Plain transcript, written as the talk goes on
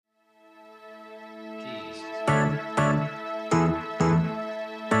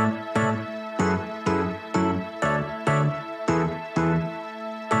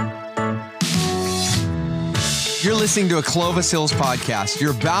listening to a Clovis Hills podcast.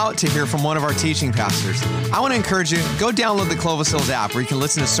 You're about to hear from one of our teaching pastors. I want to encourage you, go download the Clovis Hills app where you can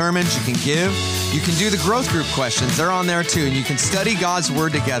listen to sermons, you can give, you can do the growth group questions. They're on there too, and you can study God's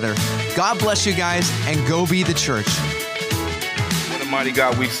word together. God bless you guys, and go be the church. What a mighty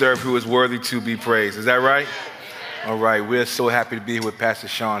God we serve, who is worthy to be praised. Is that right? All right, we're so happy to be here with Pastor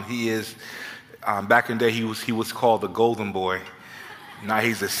Sean. He is, back in the day, he was called the Golden Boy. Now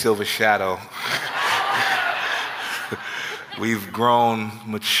he's the Silver Shadow. We've grown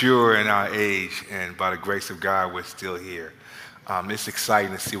mature in our age, and by the grace of God, we're still here. It's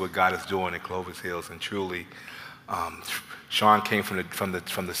exciting to see what God is doing at Clovis Hills, and truly, Sean came from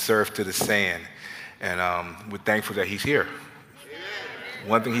the surf to the sand, and we're thankful that he's here.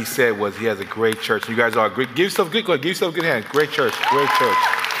 One thing he said was he has a great church. You guys are great. Give yourself a good hand. Great church, great church.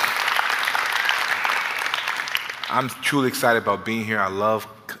 I'm truly excited about being here.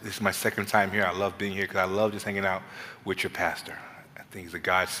 This is my second time here. I love being here because I love just hanging out with your pastor. I think he's a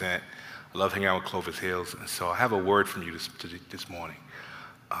God sent. I love hanging out with Clovis Hills. And so I have a word from you this morning.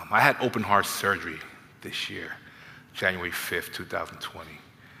 I had open heart surgery this year, January 5th, 2020.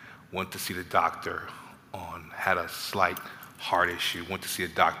 Went to see the doctor had a slight heart issue. Went to see a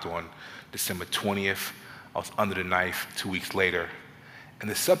doctor on December 20th. I was under the knife 2 weeks later. And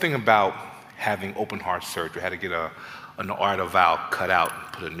there's something about having open heart surgery. I had to get an aorta valve cut out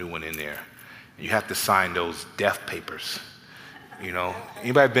and put a new one in there. And you have to sign those death papers. You know,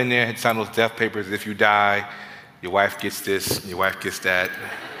 anybody been there and signed those death papers? If you die, your wife gets this, your wife gets that.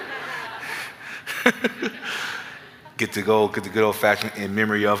 Get to go, get the good old-fashioned in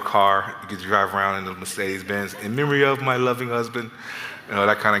memory of car. You get to drive around in the Mercedes-Benz in memory of my loving husband. You know,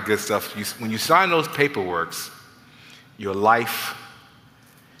 that kind of good stuff. When you sign those paperworks, your life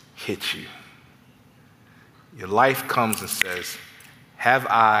hits you. Your life comes and says, have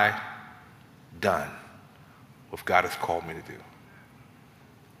I done what God has called me to do?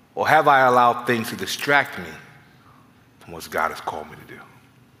 Or have I allowed things to distract me from what God has called me to do?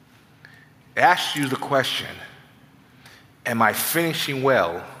 It asks you the question, am I finishing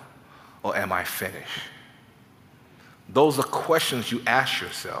well or am I finished? Those are questions you ask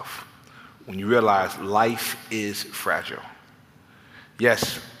yourself when you realize life is fragile.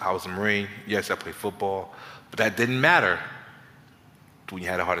 Yes, I was a Marine. Yes, I played football. But that didn't matter when you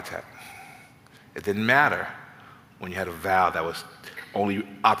had a heart attack. It didn't matter when you had a valve that was only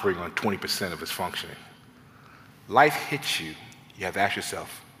operating on 20% of its functioning. Life hits you. You have to ask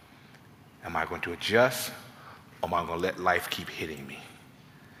yourself, am I going to adjust, or am I going to let life keep hitting me?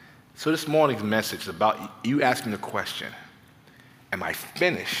 So this morning's message is about you asking the question, am I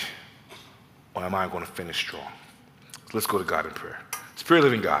finished, or am I going to finish strong? So let's go to God in prayer. Spirit of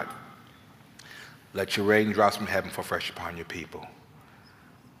the living God, let your raindrops from heaven fall fresh upon your people.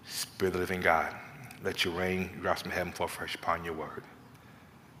 Spirit of the living God, let your raindrops from heaven fall fresh upon your word.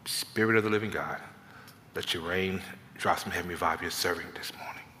 Spirit of the living God, let your raindrops from heaven revive your servant this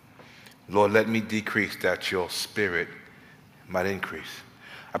morning. Lord, let me decrease that your spirit might increase.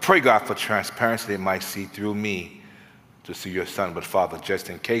 I pray, God, for transparency they might see through me to see your son. But Father, just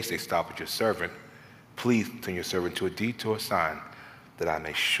in case they stop with your servant, please turn your servant to a detour sign that I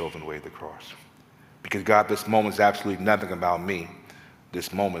may show them the way of the cross. Because God, this moment is absolutely nothing about me.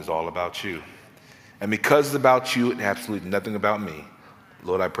 This moment is all about you. And because it's about you and absolutely nothing about me,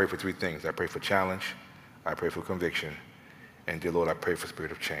 Lord, I pray for three things. I pray for challenge, I pray for conviction, and dear Lord, I pray for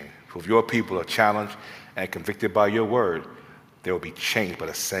spirit of change. For if your people are challenged and convicted by your word, they will be changed by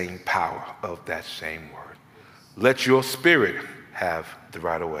the same power of that same word. Let your spirit have the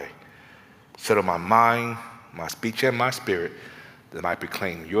right of way. Settle my mind, my speech, and my spirit, that I might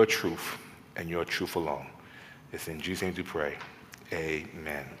proclaim your truth and your truth alone. It's in Jesus' name we pray. Amen.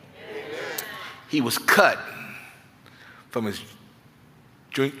 Amen. He was cut from his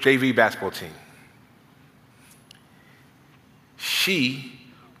JV basketball team. She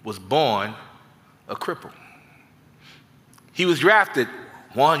was born a cripple. He was drafted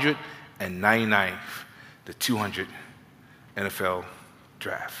 199th, the 200 NFL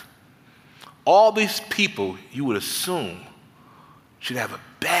draft. All these people you would assume should have a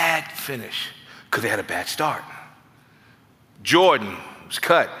bad finish because they had a bad start. Jordan was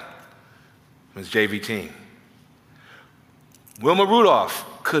cut from his JV team. Wilma Rudolph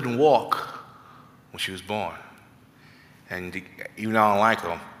couldn't walk when she was born. And even though I don't like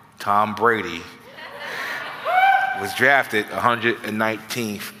him, Tom Brady was drafted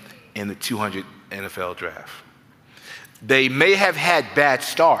 119th in the 200 NFL draft. They may have had bad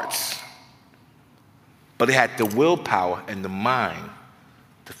starts, but they had the willpower and the mind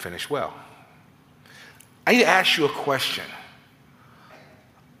to finish well. I need to ask you a question.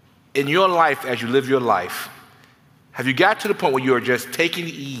 In your life, as you live your life, Have you got to the point where you are just taking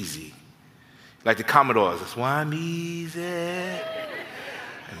it easy? Like the Commodores, that's why I'm easy.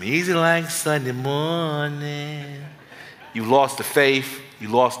 I'm easy like Sunday morning. You lost the faith, you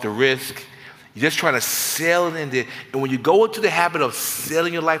lost the risk. You're just trying to sail it in there. And when you go into the habit of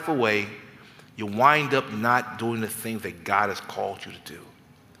sailing your life away, you wind up not doing the things that God has called you to do.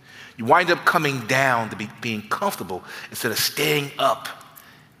 You wind up coming down to being comfortable instead of staying up,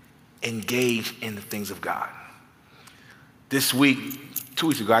 engaged in the things of God. This week, 2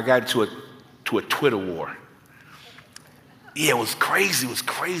 weeks ago, I got into a Twitter war. Yeah, it was crazy. It was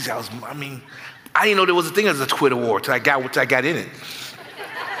crazy. I didn't know there was a thing as a Twitter war until I got in it.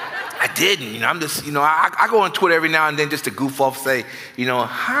 I didn't. I go on Twitter every now and then just to goof off, say,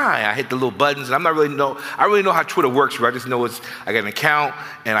 hi. I hit the little buttons, and I really know how Twitter works. Right? I just know I got an account,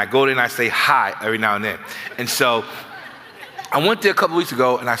 and I go there and I say hi every now and then. And so I went there a couple weeks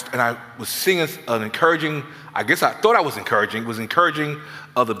ago, and I was singing an encouraging. I guess I thought I was encouraging. It was encouraging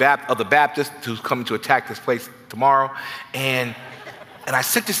of the Baptists who's coming to attack this place tomorrow, and I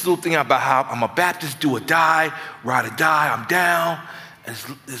sent this little thing out about how I'm a Baptist, do or die, ride or die, I'm down. And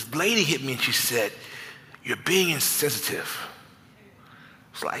this lady hit me and she said, "You're being insensitive."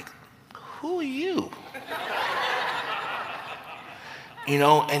 It's like, who are you?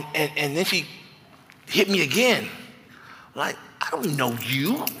 And then she hit me again. Like, I don't know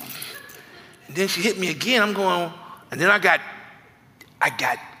you. And then she hit me again. I'm going, and then I got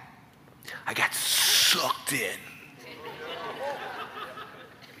sucked in.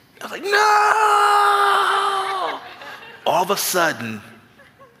 I was like, no! All of a sudden,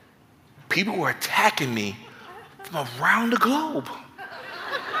 people were attacking me from around the globe.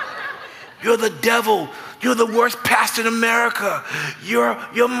 You're the devil. You're the worst pastor in America. Your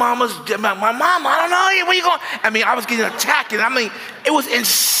mama's, my mom, I don't know, where you going? I was getting attacked, and it was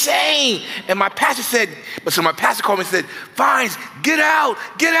insane. And my pastor called me and said, Vines, get out,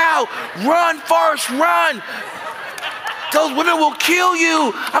 run, Forrest, run. Those women will kill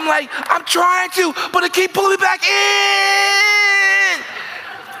you. I'm like, I'm trying to, but they keep pulling me back in.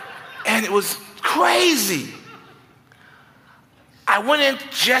 And it was crazy. I went in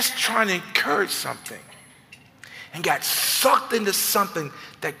just trying to encourage something and got sucked into something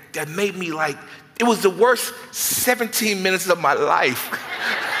that made me like, it was the worst 17 minutes of my life.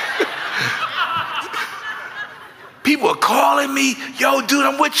 People are calling me, yo, dude,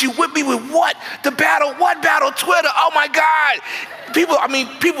 I'm with you. With me with what? The battle, what battle? Twitter, oh my God.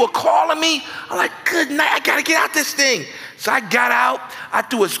 People were calling me. I'm like, good night, I gotta get out this thing. So I got out, I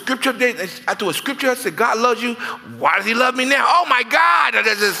threw a scripture, I said, God loves you. Why does he love me now? Oh my God, I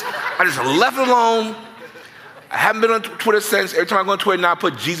just left it alone. I haven't been on Twitter since. Every time I go on Twitter now, I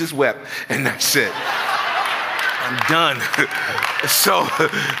put Jesus wept, and that's it. I'm done.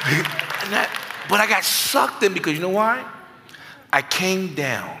 But I got sucked in because you know why? I came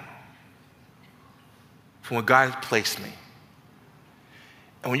down from where God has placed me.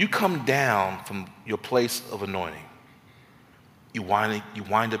 And when you come down from your place of anointing, you wind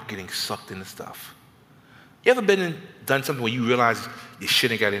up getting sucked into stuff. You ever done something where you realize you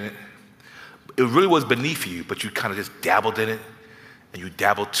shouldn't have got in it? It really was beneath you, but you kind of just dabbled in it, and you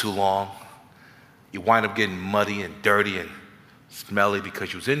dabbled too long. You wind up getting muddy and dirty and smelly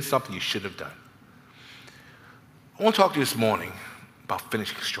because you was in something you shouldn't have done. I want to talk to you this morning about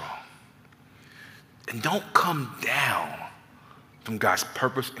finishing strong. And don't come down from God's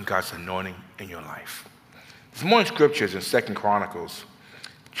purpose and God's anointing in your life. This morning's scripture is in 2 Chronicles,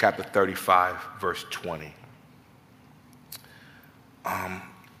 chapter 35, verse 20.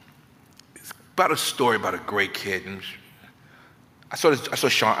 It's about a story about a great kid. And I saw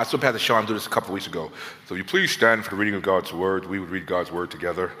Pastor Sean do this a couple of weeks ago. So, will you please stand for the reading of God's word? We would read God's word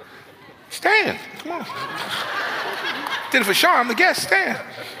together. Stand, come on. Did it for Sean, I'm the guest, stand.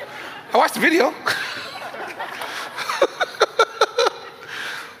 I watched the video.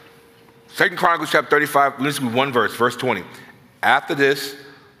 2 Chronicles chapter 35, listen to one verse, verse 20. After this,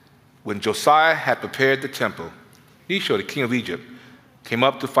 when Josiah had prepared the temple, Necho, the king of Egypt, came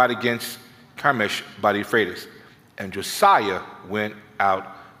up to fight against Carchemish by the Euphrates, and Josiah went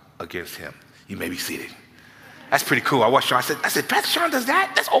out against him. You may be seated. That's pretty cool. I watched Sean. I said, Pastor Sean does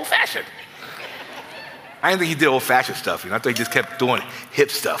that? That's old-fashioned. I didn't think he did old-fashioned stuff. I thought he just kept doing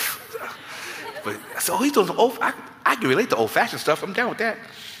hip stuff. But so he's doing some I can relate to old-fashioned stuff. I'm down with that.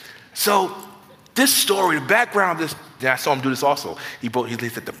 So this story, the background of this, I saw him do this also. He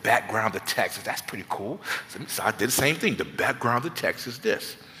said the background of the text. That's pretty cool. So I did the same thing. The background of the text is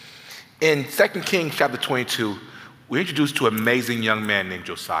this. In 2 Kings chapter 22, we're introduced to an amazing young man named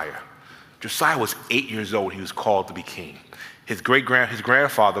Josiah. Josiah was 8 years old when he was called to be king. His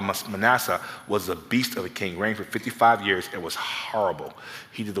grandfather, Manasseh, was a beast of a king, reigned for 55 years and was horrible.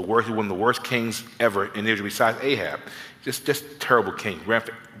 He did one of the worst kings ever in Israel besides Ahab. Just terrible king.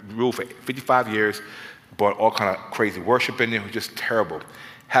 Ruled for 55 years, brought all kind of crazy worship in there. He was just terrible.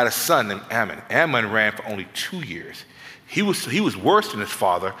 Had a son named Ammon. Ammon ran for only 2 years. He was worse than his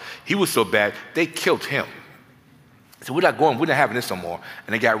father. He was so bad, they killed him. So we're not having this no more.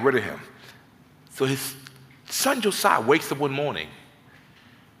 And they got rid of him. So his son Josiah wakes up one morning,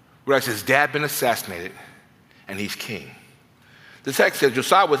 realizes his dad been assassinated, and he's king. The text says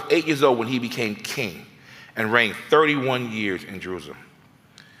Josiah was 8 years old when he became king and reigned 31 years in Jerusalem.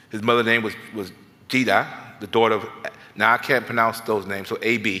 His mother's name was Jedidah, the daughter of, now I can't pronounce those names, so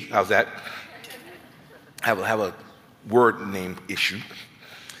A.B., how's that? Have a word name issue.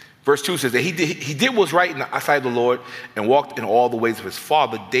 Verse 2 says that he did what was right in the sight of the Lord and walked in all the ways of his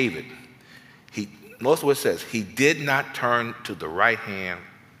father David. Notice what it says. He did not turn to the right hand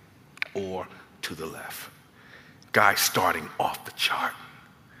or to the left. Guy starting off the chart.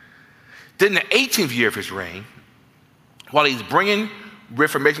 Then in the 18th year of his reign, while he's bringing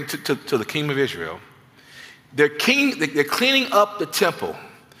reformation to the kingdom of Israel, they're cleaning up the temple.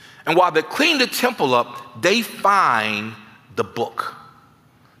 And while they're cleaning the temple up, they find the book.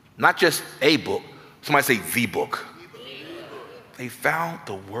 Not just a book. Somebody say the book. They found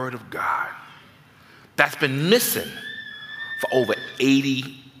the word of God. That's been missing for over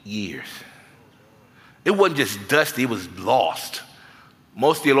 80 years. It wasn't just dusty, it was lost.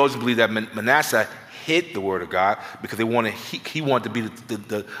 Most theologians believe that Manasseh hid the word of God because he wanted to be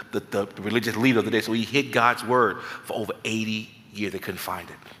the religious leader of the day, so he hid God's word for over 80 years. They couldn't find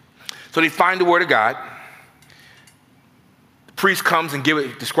it. So they find the word of God. The priest comes and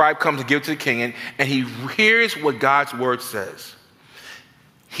the scribe comes and gives it to the king, and he hears what God's word says.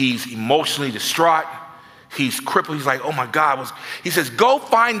 He's emotionally distraught. He's crippled. He's like, oh my God. He says, go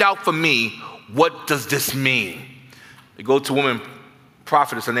find out for me, what does this mean? They go to a woman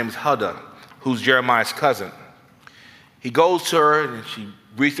prophetess. Her name is Huldah, who's Jeremiah's cousin. He goes to her and she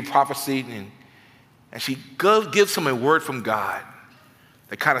reads the prophecy and she gives him a word from God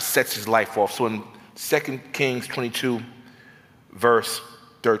that kind of sets his life off. So in 2 Kings 22, verse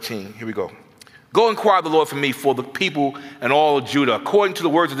 13, here we go. Go inquire of the Lord for me, for the people and all of Judah, according to the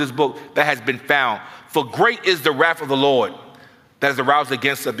words of this book that has been found. For great is the wrath of the Lord that is aroused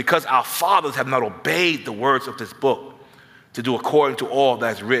against us, because our fathers have not obeyed the words of this book to do according to all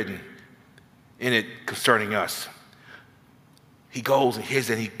that is written in it concerning us. He goes and hears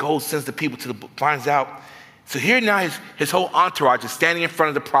it. He goes, sends the people to the book, finds out. So here now his whole entourage is standing in front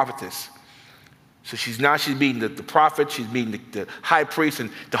of the prophetess. So she's meeting the prophet, she's meeting the high priest, and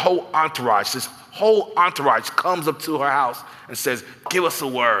the whole entourage, this whole entourage comes up to her house and says, give us a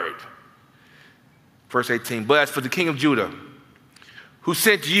word. Verse 18, but as for the king of Judah, who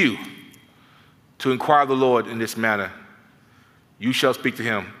sent you to inquire of the Lord in this manner, you shall speak to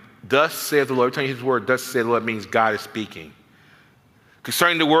him. Thus saith the Lord. Every time you use the word, thus saith the Lord, means God is speaking.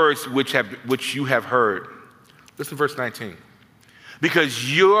 Concerning the words which you have heard. Listen to verse 19.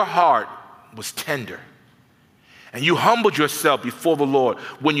 Because your heart was tender, and you humbled yourself before the Lord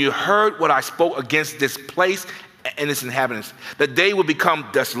when you heard what I spoke against this place and its inhabitants, that they would become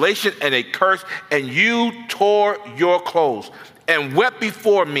desolation and a curse, and you tore your clothes and wept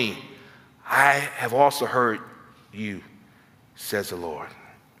before me. I have also heard you, says the Lord.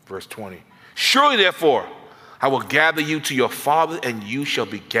 Verse 20. Surely, therefore, I will gather you to your father, and you shall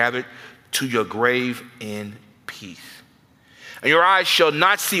be gathered to your grave in peace. And your eyes shall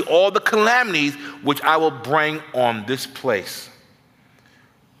not see all the calamities which I will bring on this place.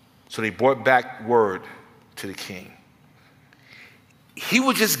 So they brought back word to the king. He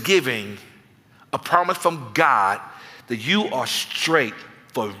was just giving a promise from God that you are straight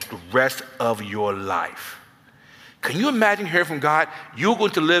for the rest of your life. Can you imagine hearing from God? You're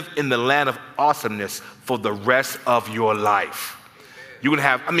going to live in the land of awesomeness for the rest of your life. You're going to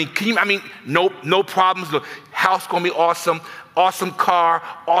have, no problems. The house going to be awesome. Awesome car,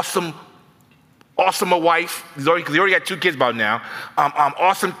 awesome wife. Because he already got 2 kids by now.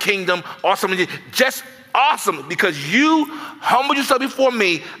 Awesome kingdom, awesome, just awesome. Because you humbled yourself before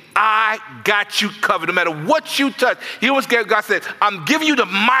me, I got you covered. No matter what you touch. He always God said, I'm giving you the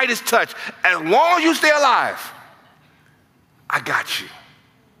Midas touch. As long as you stay alive, I got you.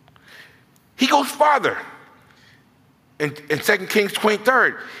 He goes farther. In 2 Kings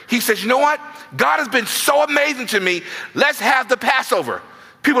 23, he says, you know what? God has been so amazing to me. Let's have the Passover.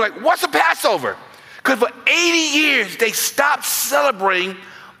 People are like, what's the Passover? Because for 80 years, they stopped celebrating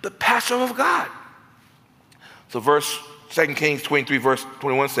the Passover of God. So 2 Kings 23, verse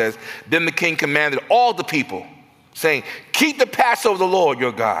 21 says, then the king commanded all the people saying, keep the Passover of the Lord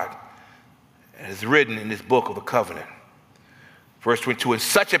your God. And it's written in this book of the covenant. Verse 22, and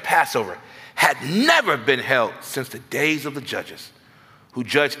such a Passover had never been held since the days of the judges who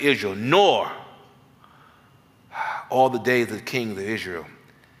judged Israel, nor all the days of the king of Israel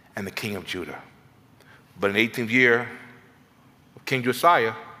and the king of Judah. But in the 18th year of King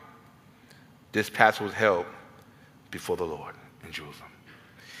Josiah, this Passover was held before the Lord in Jerusalem.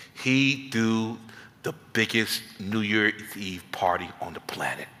 He threw the biggest New Year's Eve party on the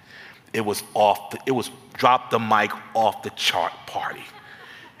planet. It was drop the mic off the chart party.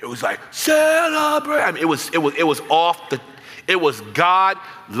 It was like, celebrate. I mean, it was off the, it was God,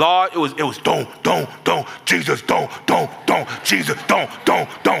 Lord, it was don't, Jesus, don't, Jesus,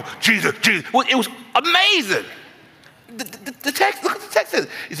 don't, Jesus. It was amazing. The text, look at the text says.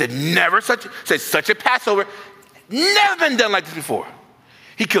 He said, such a Passover, never been done like this before.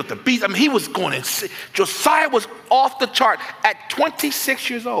 He killed the beast. I mean, he was going insane. Josiah was off the chart at 26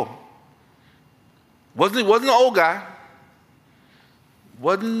 years old. Wasn't an old guy.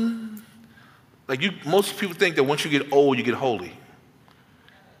 Wasn't like you. Most people think that once you get old, you get holy.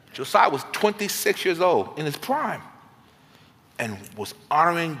 Josiah was 26 years old in his prime and was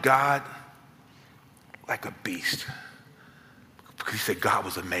honoring God like a beast because he said God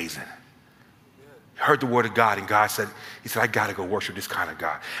was amazing. He heard the word of God, and God said, he said, I got to go worship this kind of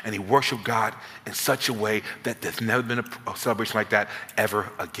God. And he worshiped God in such a way that there's never been a celebration like that ever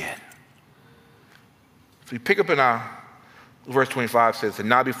again. So we pick up in our verse 25 says, and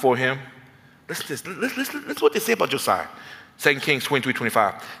now before him, listen to this, listen what they say about Josiah. 2 Kings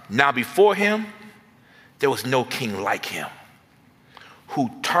 23:25. Now before him, there was no king like him, who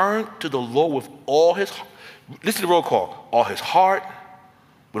turned to the Lord with all his, listen to the roll call, all his heart,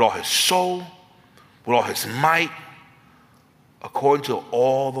 with all his soul, with all his might, according to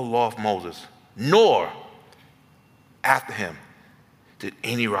all the law of Moses, nor after him did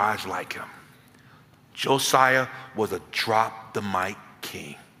any rise like him. Josiah was a drop-the-mic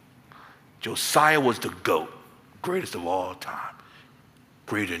king. Josiah was the GOAT, greatest of all time.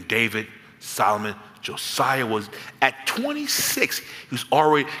 Greater than David, Solomon. Josiah was, at 26, he was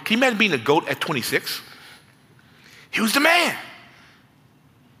already, can you imagine being a GOAT at 26? He was the man.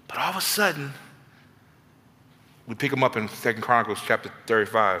 But all of a sudden, we pick him up in 2 Chronicles chapter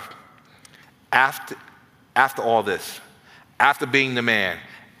 35. After all this, after being the man,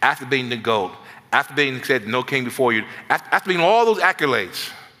 after being the GOAT, after being said no king before you, after being all those accolades,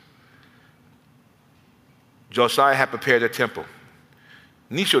 Josiah had prepared a temple.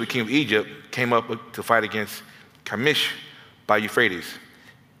 Necho, the king of Egypt, came up to fight against Carchemish by Euphrates,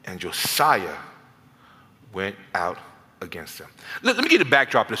 and Josiah went out against him. Let me get a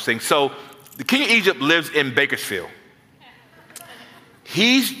backdrop of this thing. So the king of Egypt lives in Bakersfield.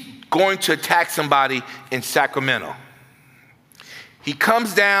 He's going to attack somebody in Sacramento. He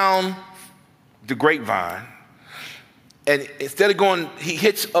comes down the grapevine, and instead of going, he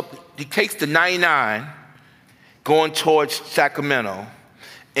takes the 99 going towards Sacramento,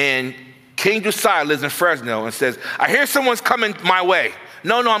 and King Josiah lives in Fresno and says, I hear someone's coming my way.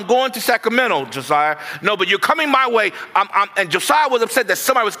 No, I'm going to Sacramento, Josiah. No, but you're coming my way. And Josiah was upset that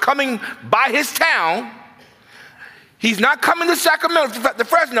somebody was coming by his town. He's not coming to Sacramento, to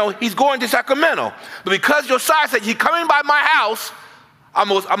Fresno, he's going to Sacramento. But because Josiah said, you're coming by my house, I'm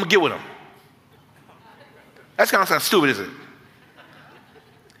gonna get with him. That's kind of sound stupid, isn't it?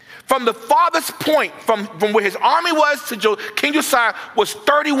 From the farthest point, from where his army was to King Josiah was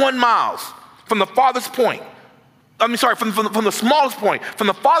 31 miles. From the farthest point. From the smallest point. From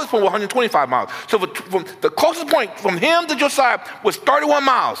the farthest point was 125 miles. So from the closest point from him to Josiah was 31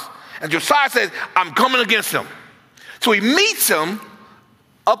 miles. And Josiah says, I'm coming against him. So he meets him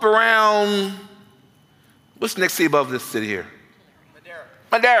up around, what's the next city above this city here?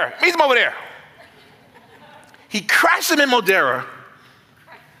 Madera. Meets him over there. He crashed him in Madera.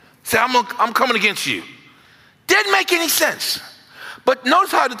 Said, I'm coming against you. Didn't make any sense. But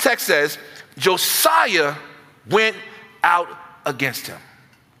notice how the text says, Josiah went out against him.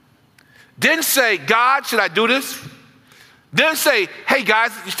 Didn't say, God, should I do this? Didn't say, hey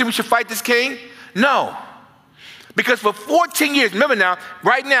guys, you think we should fight this king? No. Because for 14 years, remember now,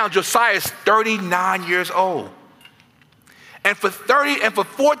 right now, Josiah is 39 years old. And for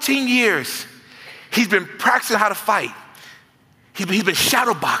 14 years, he's been practicing how to fight. He's been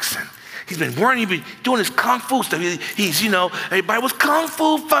shadow boxing. He's been doing his kung fu stuff. He's everybody was kung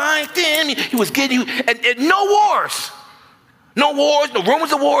fu fighting. He was getting, and no wars. No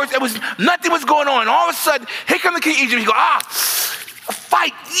rumors of wars. Nothing was going on. And all of a sudden, here comes the king of Egypt. He goes, a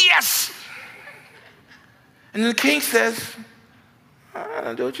fight, yes. And then the king says, I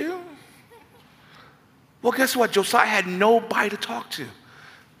don't do it, you. Well, guess what? Josiah had nobody to talk to.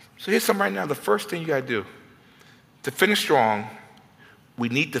 So here's something right now. The first thing you got to do to finish strong, we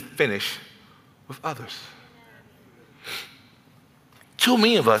need to finish with others. Too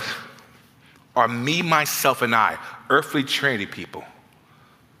many of us are me, myself, and I, earthly Trinity people.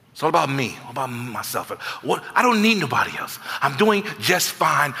 It's all about me, all about myself. I don't need nobody else. I'm doing just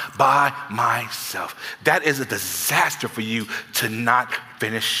fine by myself. That is a disaster for you to not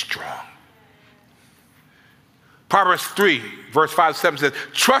finish strong. Proverbs 3, verse 5-7 says,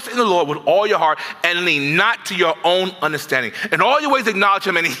 trust in the Lord with all your heart and lean not to your own understanding. In all your ways acknowledge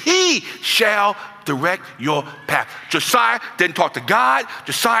him and he shall direct your path. Josiah didn't talk to God.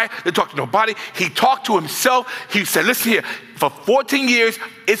 Josiah didn't talk to nobody. He talked to himself. He said, listen here, for 14 years,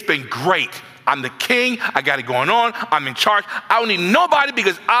 it's been great. I'm the king. I got it going on. I'm in charge. I don't need nobody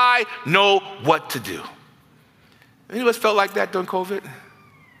because I know what to do. Any of us felt like that during COVID?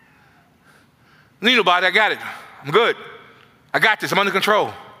 Need nobody. I got it. I'm good. I got this. I'm under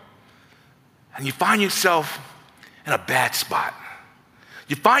control. And you find yourself in a bad spot.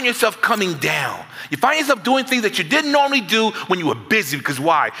 You find yourself coming down. You find yourself doing things that you didn't normally do when you were busy. Because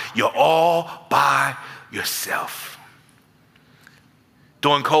why? You're all by yourself.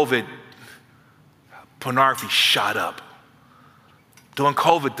 During COVID, pornography shot up. During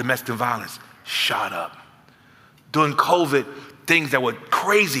COVID, domestic violence shot up. During COVID, things that were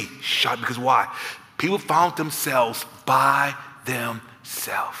crazy shot up. Because why? People found themselves by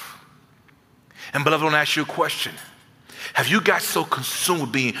themselves. And beloved, I want to ask you a question. Have you got so consumed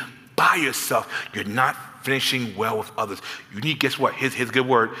with being by yourself, you're not finishing well with others? You need, guess what? Here's a good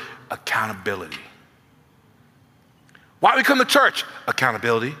word, accountability. Why we come to church?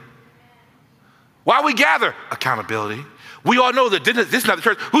 Accountability. Why we gather? Accountability. We all know that this is not the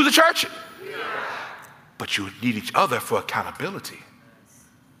church. Who's the church? Yeah. But you need each other for accountability.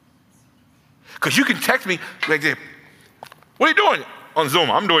 Because you can text me like, what are you doing on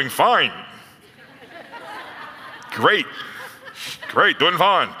Zoom? I'm doing fine. Great, doing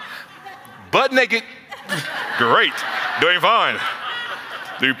fine. Butt naked, great, doing fine.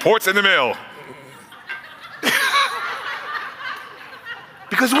 The report's in the mail.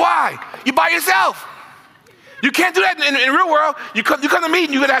 Because why? You're by yourself. You can't do that in the real world. You come to a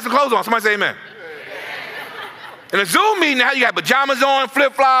meeting, you gotta have some clothes on. Somebody say amen. In a Zoom meeting now, you got pajamas on,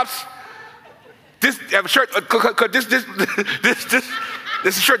 flip-flops. This shirt,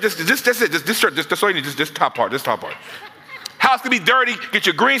 this shirt, this shirt, that's all you need, this top part. House can be dirty, get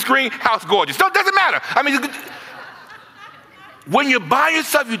your green screen, house gorgeous. No, it doesn't matter. I mean, when you're by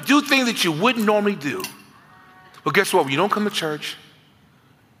yourself, you do things that you wouldn't normally do. But guess what? When you don't come to church,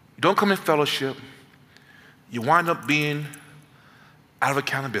 you don't come in fellowship, you wind up being out of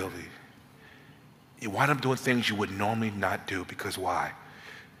accountability. You wind up doing things you would normally not do because why?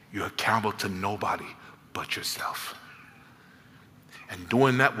 You're accountable to nobody but yourself. And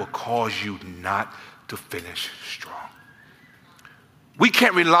doing that will cause you not to finish strong. We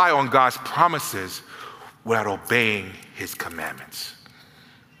can't rely on God's promises without obeying his commandments.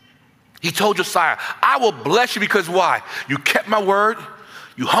 He told Josiah, I will bless you because why? You kept my word.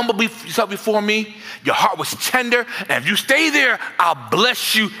 You humbled yourself before me. Your heart was tender. And if you stay there, I'll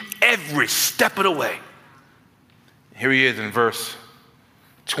bless you every step of the way. Here he is in verse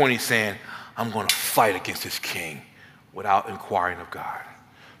 20 saying, I'm going to fight against this king without inquiring of God.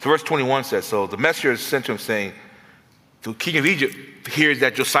 So verse 21 says, so the messenger is sent to him saying, the king of Egypt hears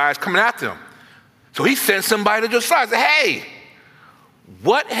that Josiah is coming after him. So he sends somebody to Josiah and says, hey,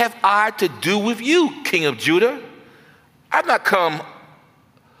 what have I to do with you, king of Judah? I've not come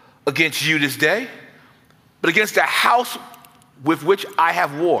against you this day, but against the house with which I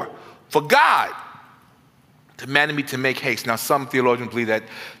have war. For God commanded me to make haste. Now, some theologians believe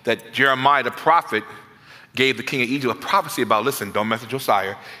that Jeremiah, the prophet, gave the king of Egypt a prophecy about, listen, don't mess with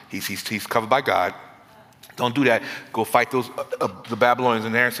Josiah. He's covered by God. Don't do that. Go fight those the Babylonians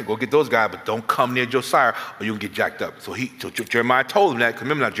in there and say, go get those guys, but don't come near Josiah or you'll get jacked up. So Jeremiah told him that.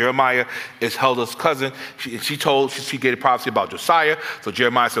 Remember now, Jeremiah is Huldah's cousin. She gave a prophecy about Josiah. So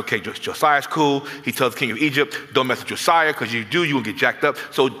Jeremiah said, okay, Josiah's cool. He tells the king of Egypt, don't mess with Josiah because you will get jacked up.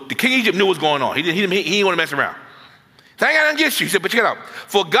 So the king of Egypt knew what was going on. He didn't want to mess around. So I ain't got nothing against you. He said, but check it out.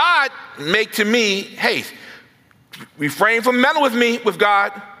 For God make to me haste. Refrain from meddling with me, with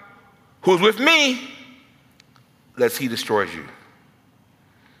God, who's with me, lest he destroys you.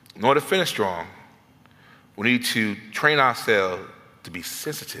 In order to finish strong, we need to train ourselves to be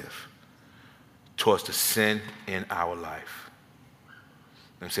sensitive towards the sin in our life.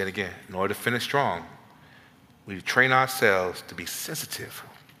 Let me say it again. In order to finish strong, we need to train ourselves to be sensitive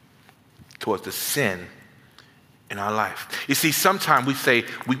towards the sin in our life. You see, sometimes we say,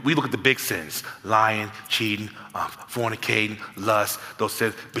 we look at the big sins, lying, cheating, fornicating, lust, those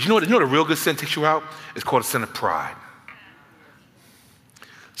sins. But you know the real good sin takes you out? It's called a sin of pride.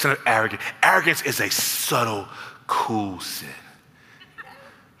 Sin of arrogance. Arrogance is a subtle, cool sin.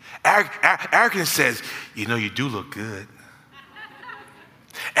 Arrogance says, you know, you do look good.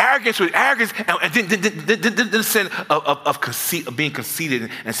 Arrogance, and then the sin of conceit, of being conceited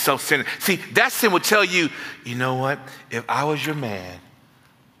and self-centered. See, that sin would tell you, you know what? If I was your man,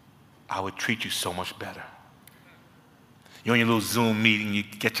 I would treat you so much better. You're on your little Zoom meeting, you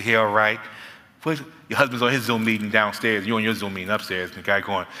get your hair all right. Your husband's on his Zoom meeting downstairs, you're on your Zoom meeting upstairs, and the guy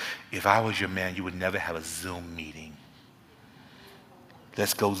going, if I was your man, you would never have a Zoom meeting.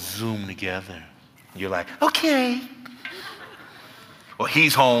 Let's go Zoom together. And you're like, okay. Or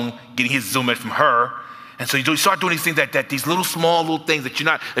he's home getting his Zoom in from her. And so you start doing these things that these small little things that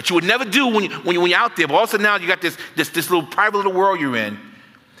you would never do when you're out there. But also now you got this little private little world you're in.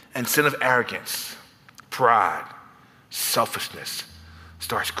 And sin of arrogance, pride, selfishness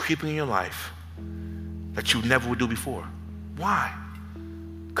starts creeping in your life that you never would do before. Why?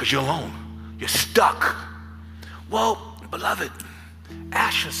 Because you're alone. You're stuck. Well, beloved,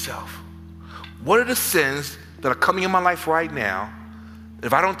 ask yourself, what are the sins that are coming in my life right now that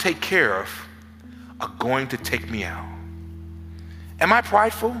if I don't take care of are going to take me out? Am I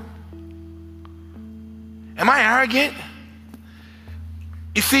prideful? Am I arrogant?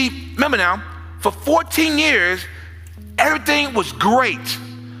 You see, remember now, for 14 years, everything was great.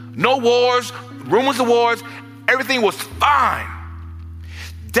 No wars, rumors of wars, everything was fine.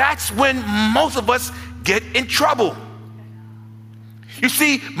 That's when most of us get in trouble. You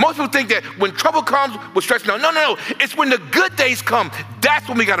see, most people think that when trouble comes, we're stressed out. No. It's when the good days come, that's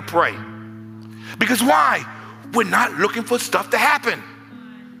when we got to pray. Because why? We're not looking for stuff to happen.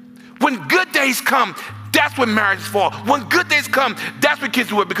 When good days come, that's when marriages fall. When good days come, that's when kids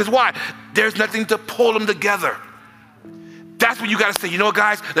do it. Because why? There's nothing to pull them together. That's when you got to say, you know what,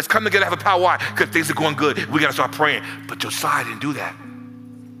 guys, let's come together and have a power. Why? Because things are going good. We got to start praying. But Josiah didn't do that.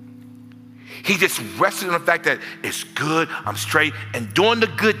 He just rested on the fact that it's good, I'm straight, and during the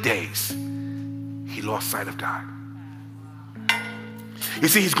good days, he lost sight of God. You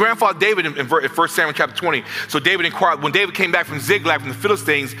see, his grandfather David in 1 Samuel chapter 20, so David inquired, when David came back from Ziklag from the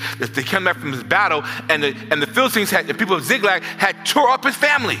Philistines, they came back from his battle, and the Philistines the people of Ziklag had tore up his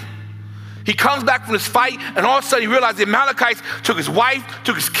family. He comes back from this fight, and all of a sudden he realized the Amalekites took his wife,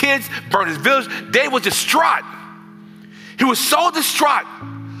 took his kids, burned his village. David was distraught. He was so distraught.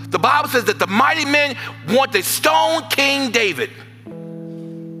 The Bible says that the mighty men want to stone King David.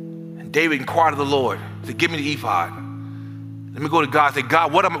 And David inquired of the Lord. He said, give me the ephod. Let me go to God and say,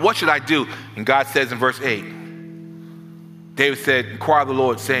 God, what should I do? And God says in verse 8, David said, inquire of the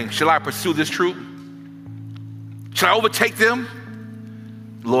Lord, saying, shall I pursue this troop? Shall I overtake them?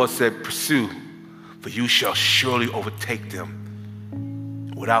 The Lord said, pursue, for you shall surely overtake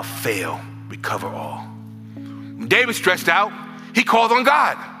them. Without fail, recover all. When David stressed out, he called on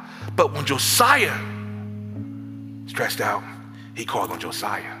God. But when Josiah stressed out, he called on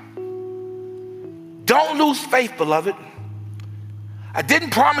Josiah. Don't lose faith, beloved. I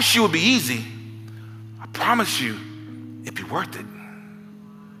didn't promise you it would be easy. I promise you it'd be worth it.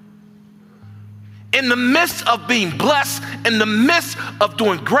 In the midst of being blessed, in the midst of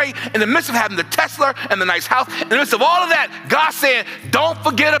doing great, in the midst of having the Tesla and the nice house, in the midst of all of that, God's saying, don't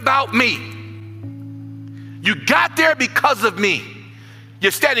forget about me. You got there because of me.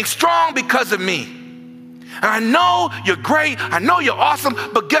 You're standing strong because of me. And I know you're great. I know you're awesome.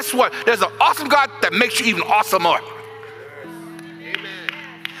 But guess what? There's an awesome God that makes you even awesomer.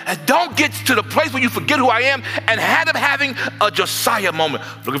 And don't get to the place where you forget who I am and end up having a Josiah moment.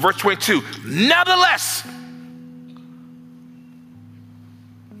 Look at verse 22. Nevertheless,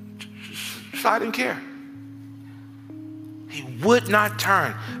 Josiah didn't care. He would not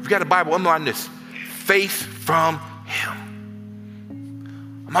turn. If you got a Bible, underline this. Face from him.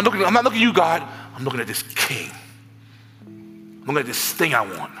 I'm not looking at you, God. I'm looking at this king. I'm looking at this thing I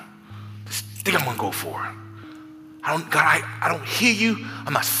want. This thing I'm going to go for. I don't hear you.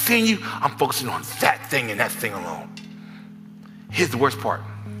 I'm not seeing you. I'm focusing on that thing and that thing alone. Here's the worst part.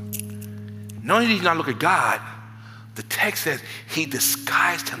 Not only did he not look at God, the text says he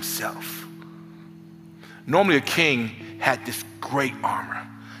disguised himself. Normally a king had this great armor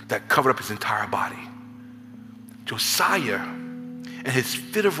that covered up his entire body. Josiah, in his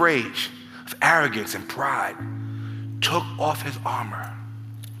fit of rage, of arrogance and pride, took off his armor,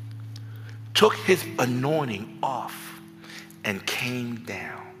 took his anointing off, and came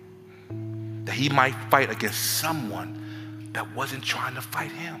down that he might fight against someone that wasn't trying to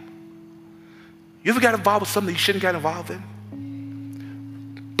fight him. You ever got involved with something you shouldn't get involved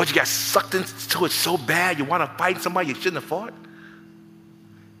in? But you got sucked into it so bad you want to fight somebody you shouldn't have fought?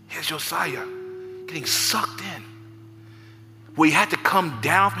 Here's Josiah getting sucked in, where he had to come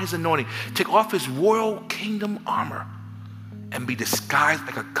down from his anointing, take off his royal kingdom armor, and be disguised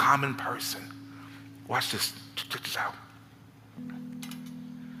like a common person. Watch this. Check this out.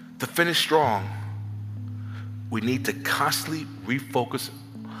 To finish strong, we need to constantly refocus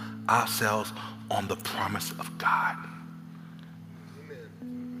ourselves on the promise of God.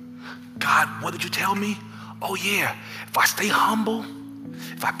 God, what did you tell me? Oh yeah, if I stay humble,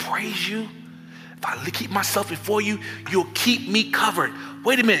 if I praise you, if I keep myself before you, you'll keep me covered.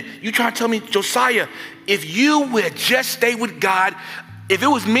 Wait a minute, you trying to tell me, Josiah, if you would just stay with God, if it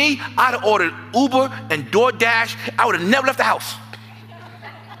was me, I'd have ordered Uber and DoorDash. I would have never left the house.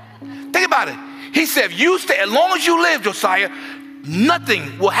 Think about it. He said, if you stay, as long as you live, Josiah,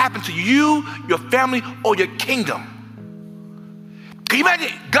 nothing will happen to you, your family, or your kingdom. Can you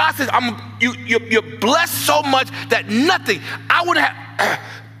imagine? God says, you're blessed so much that nothing, I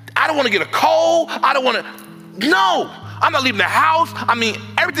don't want to get a cold. I don't want to, no. I'm not leaving the house. I mean,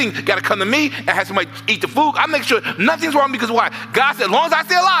 everything got to come to me and have somebody eat the food. I make sure nothing's wrong because why? God said, as long as I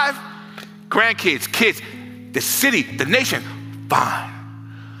stay alive, grandkids, kids, the city, the nation, fine.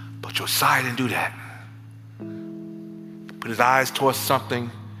 But Josiah didn't do that. Put his eyes towards something,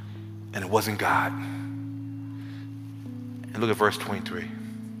 and it wasn't God. And look at verse 23.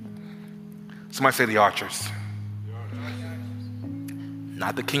 Somebody say the archers.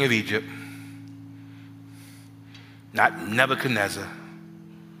 Not the king of Egypt. Not Nebuchadnezzar.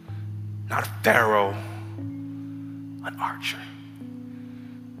 Not Pharaoh. An archer.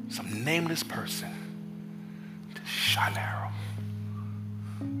 Some nameless person just shot an arrow.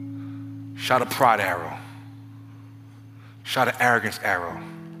 Shot a pride arrow. Shot an arrogance arrow.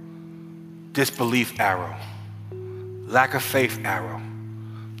 Disbelief arrow. Lack of faith arrow.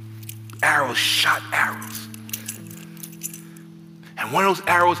 Arrows shot arrows. And one of those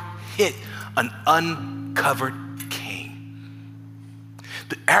arrows hit an uncovered king.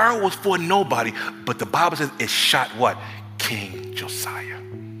 The arrow was for nobody, but the Bible says it shot what? King Josiah.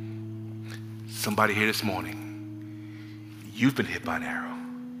 Somebody here this morning, you've been hit by an arrow.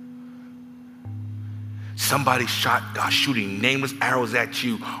 Somebody shooting nameless arrows at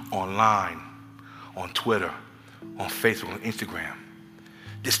you online, on Twitter, on Facebook, on Instagram.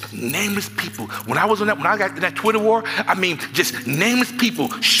 Just nameless people. When I got in that Twitter war, I mean, just nameless people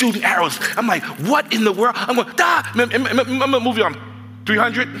shooting arrows. I'm like, what in the world? I'm going, remember the movie on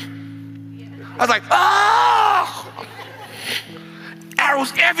 300? I was like, oh!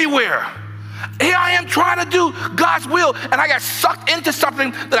 Arrows everywhere. Here I am trying to do God's will, and I got sucked into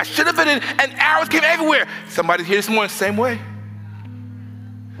something that I should have been in, and arrows came everywhere. Somebody here this morning, same way.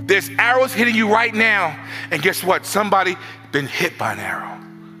 There's arrows hitting you right now, and guess what? Somebody been hit by an arrow,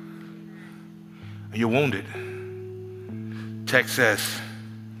 and you're wounded. Text says,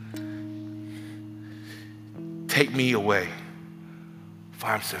 take me away, for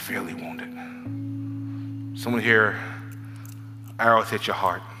I'm severely wounded. Someone here, arrows hit your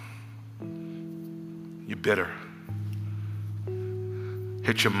heart. You're bitter.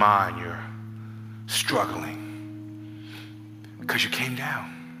 Hit your mind, you're struggling because you came down.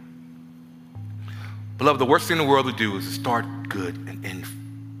 Beloved, the worst thing in the world to do is to start good and end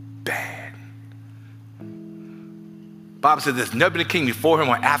bad. The Bible says there's never been a king before him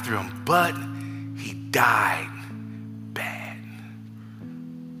or after him, but he died bad.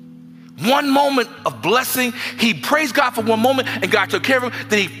 One moment of blessing, he praised God for one moment and God took care of him.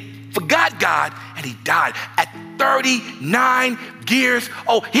 Then he forgot God and he died at 39 years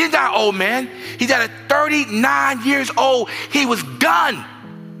old. He didn't die old, man. He died at 39 years old. He was done.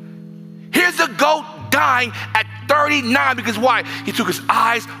 Here's a goat dying at 39 because why? He took his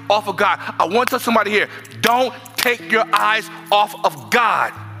eyes off of God. I want to tell somebody here, don't take your eyes off of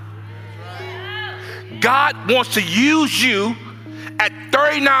God. God wants to use you at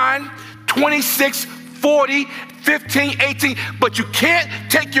 39, 26, 40, 15, 18, but you can't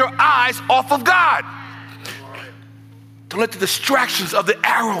take your eyes off of God. Don't let the distractions of the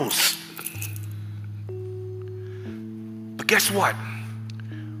arrows. But guess what?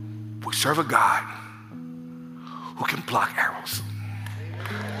 We serve a God who can block arrows.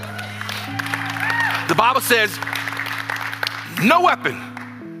 The Bible says, no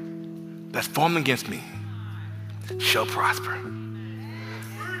weapon that's formed against me shall prosper.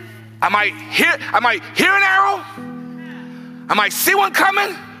 I might hear an arrow. I might see one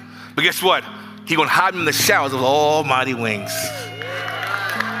coming. But guess what? He's going to hide me in the shadows of almighty wings.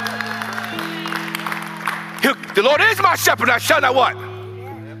 The Lord is my shepherd. I shall not what?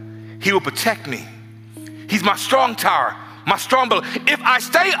 He will protect me. He's my strong tower, my strong belly. If I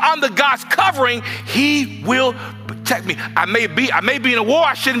stay under God's covering, he will protect me. I may be in a war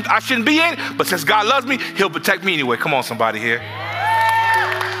I shouldn't be in, but since God loves me, he'll protect me anyway. Come on, somebody here.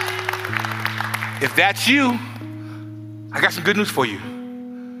 If that's you, I got some good news for you.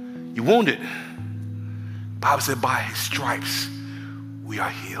 You're wounded. The Bible said by his stripes, we are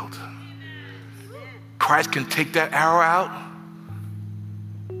healed. Christ can take that arrow out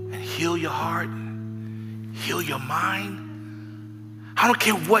and heal your heart, heal your mind. I don't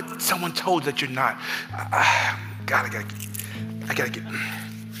care what someone told you that you're not. I gotta get.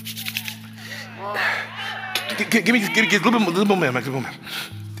 Give me a little bit more.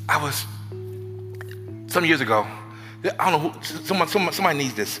 I was some years ago. I don't know who. Somebody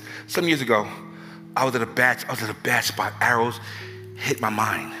needs this. Some years ago, I was at a bad spot. Arrows hit my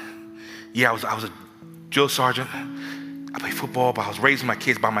mind. Yeah, I was a drill sergeant. I played football, but I was raising my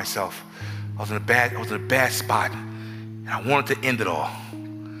kids by myself. I was in a bad spot, and I wanted to end it all.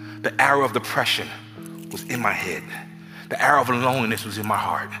 The arrow of depression was in my head. The arrow of loneliness was in my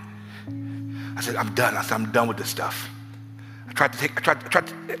heart. I said, I'm done. I'm done with this stuff.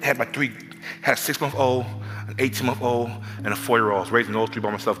 Had a 6-month-old, an 18-month-old, and a 4-year-old. I was raising those 3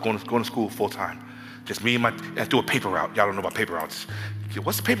 by myself, going to school full time. Just me and I threw a paper route. Y'all don't know about paper routes.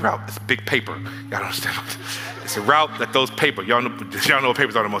 What's the paper route? It's big paper. Y'all don't understand. It's a route that throws paper. Y'all know what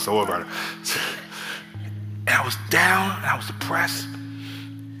papers are the most, so worry about it. And I was down, and I was depressed.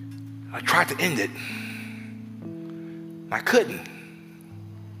 I tried to end it. And I couldn't.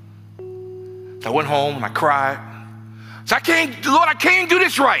 So I went home and I cried. So Lord, I can't do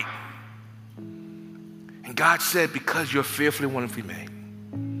this right. And God said, because you're fearfully and wonderfully made.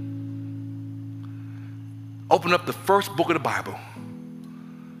 Open up the first book of the Bible.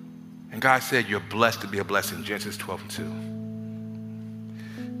 And God said, you're blessed to be a blessing, Genesis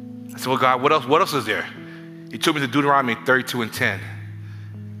 12:2. I said, well, God, what else is there? He took me to Deuteronomy 32:10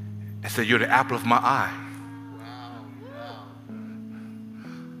 and said, you're the apple of my eye.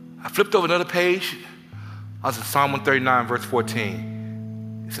 I flipped over another page. I was in Psalm 139, verse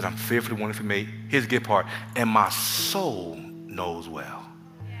 14. He said, I'm fearfully and wonderfully made. Here's the good part. And my soul knows well.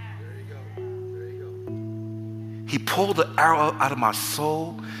 He pulled the arrow out of my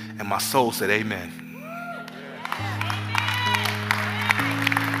soul, and my soul said, amen.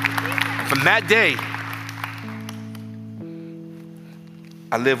 And from that day,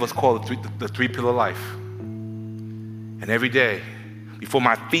 I live what's called the 3-pillar life. And every day, before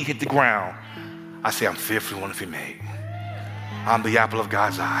my feet hit the ground, I say, I'm fearfully and wonderfully made. I'm the apple of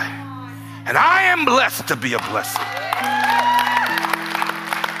God's eye. And I am blessed to be a blessing.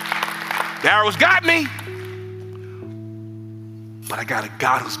 The arrows got me, but I got a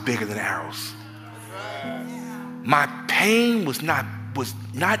God who's bigger than arrows. My pain was not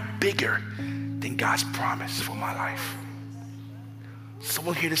bigger than God's promise for my life.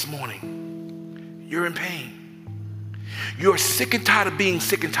 Someone here this morning, you're in pain. You're sick and tired of being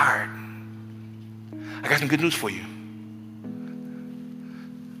sick and tired. I got some good news for you.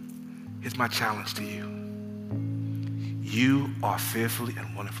 Here's my challenge to you. You are fearfully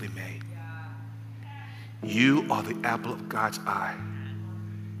and wonderfully made. You are the apple of God's eye.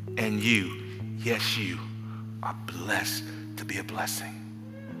 And you, yes, you are blessed to be a blessing.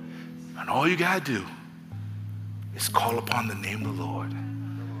 And all you got to do is call upon the name of the Lord.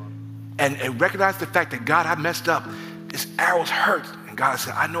 And recognize the fact that, God, I messed up. This arrow's hurt. And God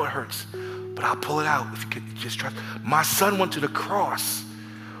said, I know it hurts, but I'll pull it out if you could just trust. My son went to the cross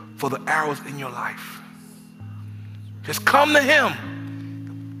for the arrows in your life. Just come to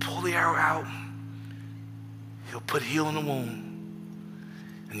him. Pull the arrow out. He'll put heel in the wound.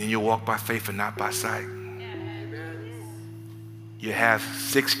 And then you'll walk by faith and not by sight. You have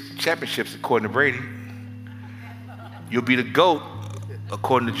 6 championships according to Brady. You'll be the GOAT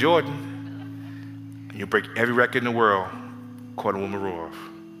according to Jordan. And you'll break every record in the world according to Woman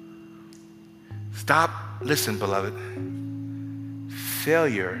Stop. Listen, beloved.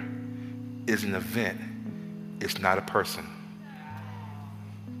 Failure is an event. It's not a person.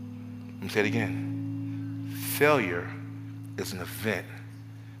 Let me say it again. Failure is an event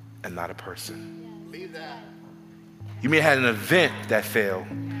and not a person. Believe that. You may have had an event that failed,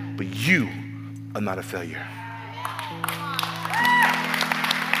 but you are not a failure.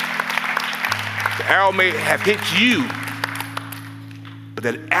 The arrow may have hit you, but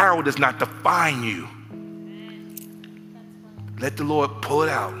that arrow does not define you. Let the Lord pull it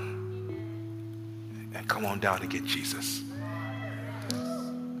out and come on down to get Jesus.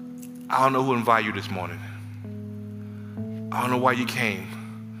 I don't know who invited you this morning. I don't know why you came.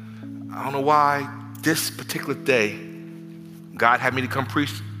 I don't know why this particular day God had me to come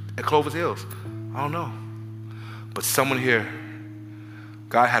preach at Clovis Hills? I don't know. But someone here,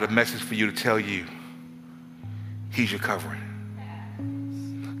 God had a message for you to tell you, he's your covering.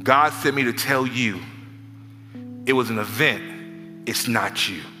 God sent me to tell you, it was an event, it's not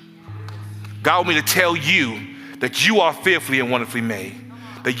you. God want me to tell you that you are fearfully and wonderfully made,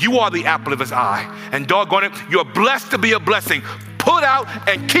 that you are the apple of his eye, and doggone it, you're blessed to be a blessing. Pull it out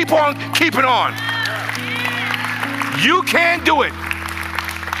and keep on keeping on. You can do it,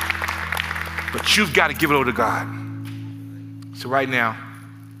 but you've got to give it over to God. So right now,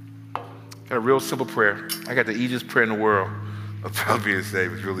 I got a real simple prayer. I got the easiest prayer in the world about being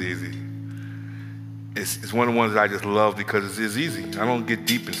saved. It's really easy. It's one of the ones that I just love because it's easy. I don't get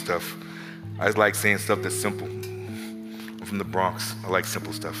deep in stuff. I just like saying stuff that's simple. I'm from the Bronx. I like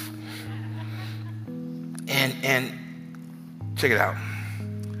simple stuff. And check it out.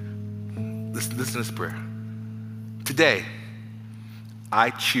 Listen to this prayer. Today, I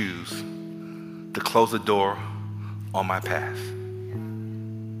choose to close the door on my past.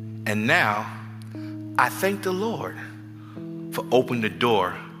 And now, I thank the Lord for opening the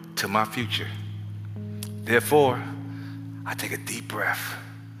door to my future. Therefore, I take a deep breath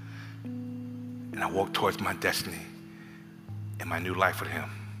and I walk towards my destiny and my new life with him.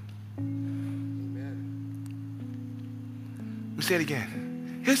 Let me say it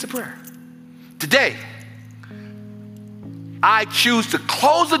again. Here's the prayer. Today, I choose to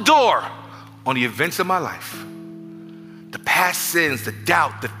close the door on the events of my life, the past sins, the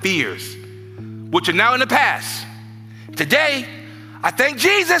doubt, the fears, which are now in the past. Today, I thank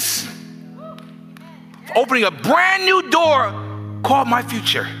Jesus for opening a brand new door called my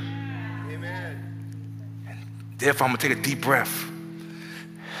future. Amen. And therefore, I'm gonna take a deep breath.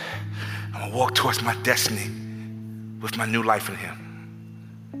 I'm gonna walk towards my destiny with my new life in him.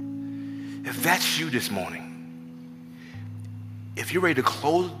 If that's you this morning, if you're ready to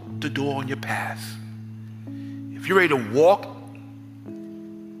close the door on your past, if you're ready to walk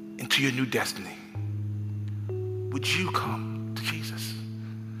into your new destiny, would you come to Jesus?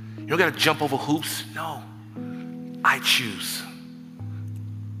 You don't gotta jump over hoops. No, I choose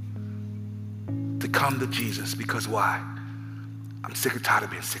to come to Jesus because why? I'm sick and tired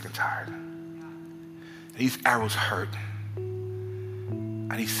of being sick and tired. And these arrows hurt.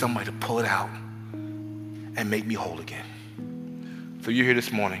 I need somebody to pull it out and make me whole again. So you're here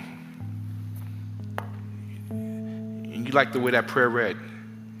this morning, and you like the way that prayer read,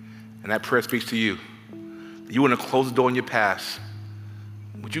 and that prayer speaks to you. You want to close the door on your past.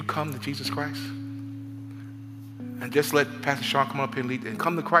 Would you come to Jesus Christ? And just let Pastor Sean come up here and lead, and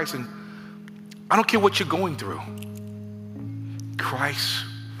come to Christ. And I don't care what you're going through. Christ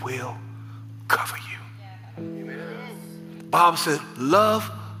will cover you. The Bible says, love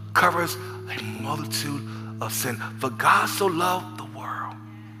covers a multitude of sin. For God so loved the world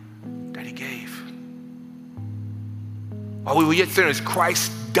that he gave. While we were yet sinners,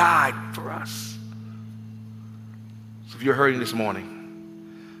 Christ died for us. So if you're hurting this morning,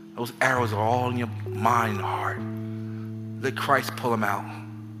 those arrows are all in your mind and heart. Let Christ pull them out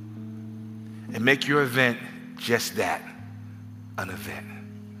and make your event just that, an event.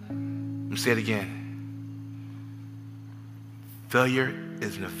 Let me say it again. Failure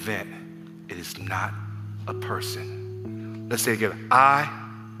is an event. It is not a person. Let's say it together. I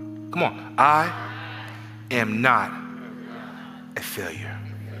am not a failure.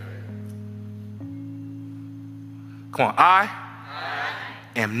 Come on, I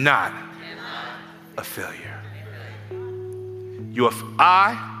am not a failure.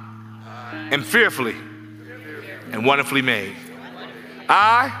 I am fearfully and wonderfully made.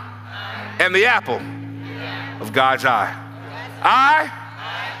 I am the apple of God's eye. I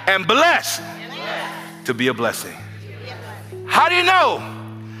am blessed to be a blessing. How do you know?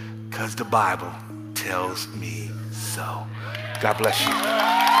 Because the Bible tells me so. God bless you.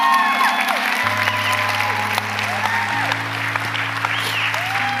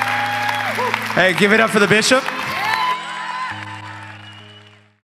 Hey, give it up for the bishop.